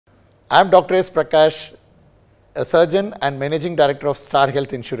I am Dr. S. Prakash, a surgeon and managing director of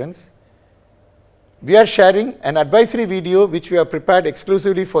Starhealthinsurance. We are sharing an advisory video which we have prepared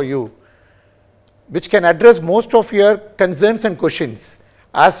exclusively for you, which can address most of your concerns and questions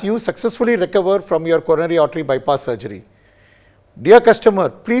as you successfully recover from your coronary artery bypass surgery. Dear customer,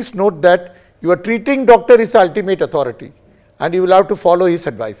 please note that your treating doctor is the ultimate authority and you will have to follow his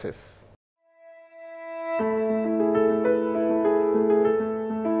advices.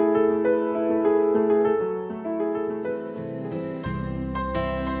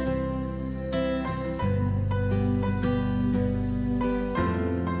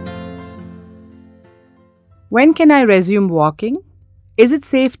 When can I resume walking? Is it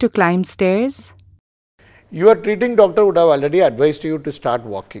safe to climb stairs? Your treating doctor would have already advised you to start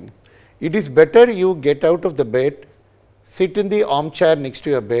walking. It is better you get out of the bed, sit in the armchair next to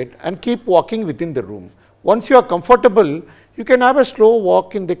your bed and keep walking within the room. Once you are comfortable, you can have a slow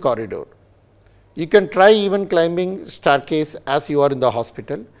walk in the corridor. You can try even climbing staircase as you are in the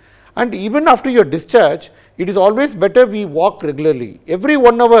hospital. And even after your discharge, it is always better we walk regularly. Every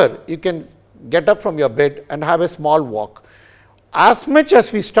 1 hour, you can get up from your bed and have a small walk. As much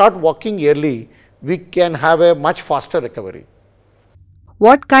as we start walking early, we can have a much faster recovery.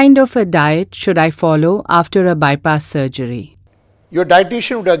 What kind of a diet should I follow after a bypass surgery? Your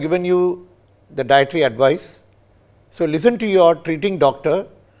dietitian would have given you the dietary advice. So, listen to your treating doctor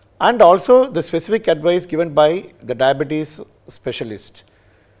and also the specific advice given by the diabetes specialist.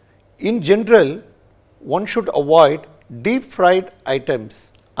 In general, one should avoid deep fried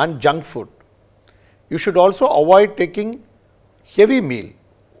items and junk food. You should also avoid taking heavy meal.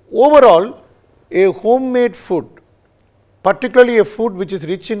 Overall, a homemade food, particularly a food which is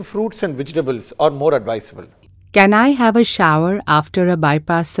rich in fruits and vegetables, are more advisable. Can I have a shower after a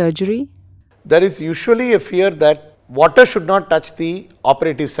bypass surgery? There is usually a fear that water should not touch the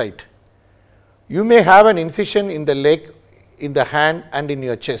operative site. You may have an incision in the leg, in the hand and in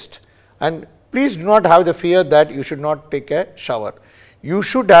your chest, and please do not have the fear that you should not take a shower. You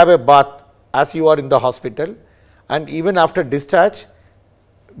should have a bath as you are in the hospital, and even after discharge,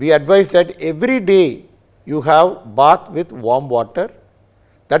 we advise that every day you have bath with warm water.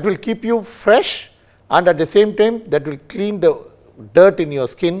 That will keep you fresh and at the same time that will clean the dirt in your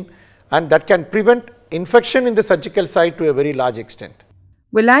skin and that can prevent infection in the surgical site to a very large extent.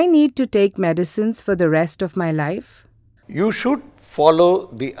 Will I need to take medicines for the rest of my life? You should follow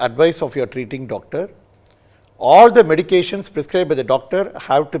the advice of your treating doctor. All the medications prescribed by the doctor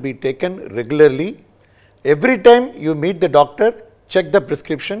have to be taken regularly. Every time you meet the doctor, check the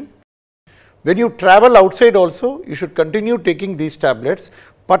prescription. When you travel outside also, you should continue taking these tablets,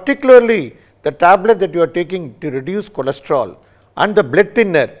 particularly the tablet that you are taking to reduce cholesterol and the blood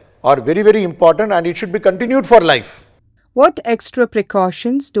thinner are very, very important and it should be continued for life. What extra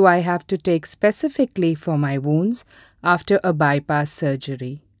precautions do I have to take specifically for my wounds after a bypass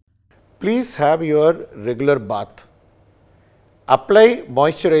surgery? Please have your regular bath. Apply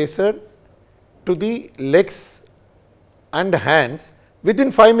moisturizer to the legs and hands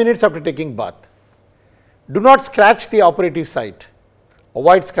within 5 minutes after taking bath. Do not scratch the operative site.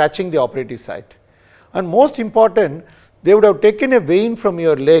 Avoid scratching the operative site. And most important, they would have taken a vein from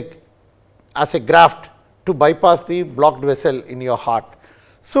your leg as a graft to bypass the blocked vessel in your heart.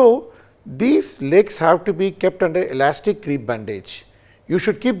 So, these legs have to be kept under elastic crepe bandage. You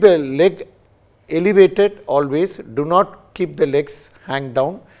should keep the leg elevated always, do not keep the legs hang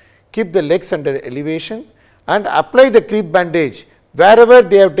down, keep the legs under elevation and apply the crepe bandage wherever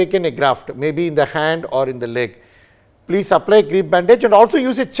they have taken a graft, maybe in the hand or in the leg. Please apply crepe bandage and also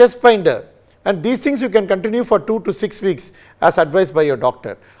use a chest binder, and these things you can continue for 2 to 6 weeks as advised by your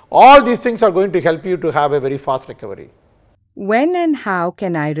doctor. All these things are going to help you to have a very fast recovery. When and how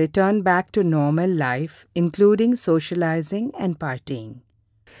can I return back to normal life, including socializing and partying?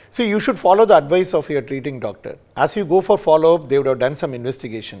 See, you should follow the advice of your treating doctor. As you go for follow-up, they would have done some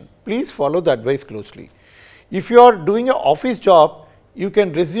investigation. Please follow the advice closely. If you are doing an office job, you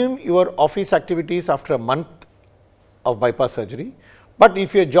can resume your office activities after a month of bypass surgery. But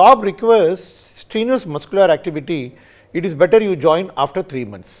if your job requires strenuous muscular activity, it is better you join after 3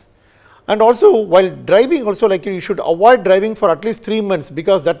 months. And also while driving also, like you should avoid driving for at least 3 months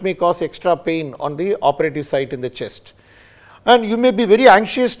because that may cause extra pain on the operative site in the chest. And you may be very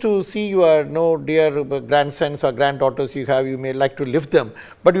anxious to see your dear grandsons or granddaughters you have, you may like to lift them,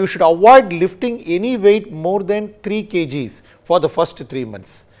 but you should avoid lifting any weight more than 3 kgs for the first 3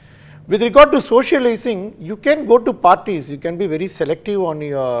 months. With regard to socializing, you can go to parties, you can be very selective on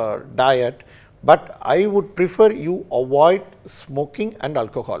your diet, but I would prefer you avoid smoking and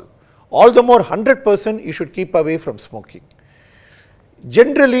alcohol. All the more 100% you should keep away from smoking.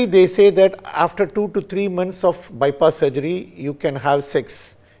 Generally, they say that after 2 to 3 months of bypass surgery, you can have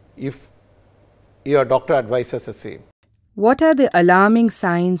sex if your doctor advises the same. What are the alarming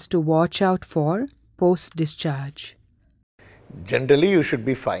signs to watch out for post-discharge? Generally, you should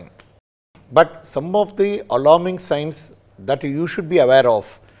be fine. But some of the alarming signs that you should be aware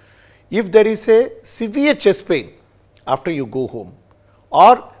of, if there is a severe chest pain after you go home,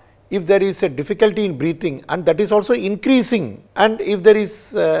 or if there is a difficulty in breathing and that is also increasing, and if there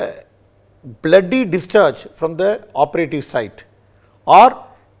is bloody discharge from the operative site, or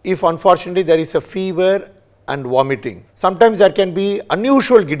if unfortunately there is a fever and vomiting, sometimes there can be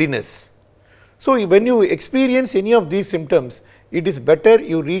unusual giddiness. So, when you experience any of these symptoms, it is better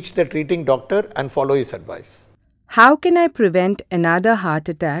you reach the treating doctor and follow his advice. How can I prevent another heart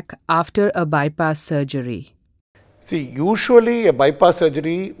attack after a bypass surgery? See, usually a bypass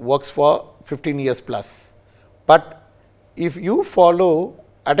surgery works for 15 years plus, but if you follow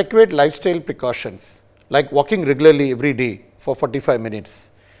adequate lifestyle precautions like walking regularly every day for 45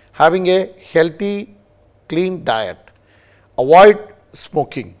 minutes, having a healthy clean diet, avoid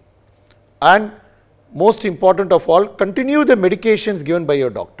smoking, and most important of all, continue the medications given by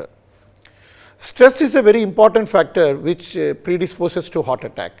your doctor. Stress is a very important factor which predisposes to heart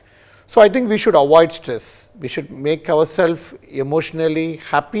attack. So, I think we should avoid stress, we should make ourselves emotionally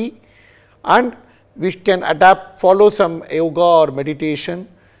happy, and we can follow some yoga or meditation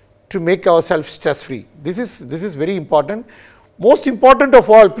to make ourselves stress free. This is very important. Most important of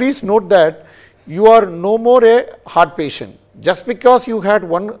all, please note that you are no more a heart patient. Just because you had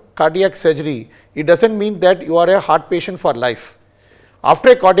one cardiac surgery, it does not mean that you are a heart patient for life. After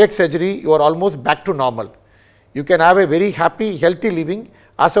a cardiac surgery, you are almost back to normal. You can have a very happy, healthy living.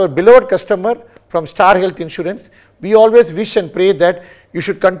 As our beloved customer from Star Health Insurance, we always wish and pray that you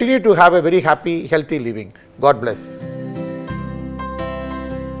should continue to have a very happy, healthy living. God bless.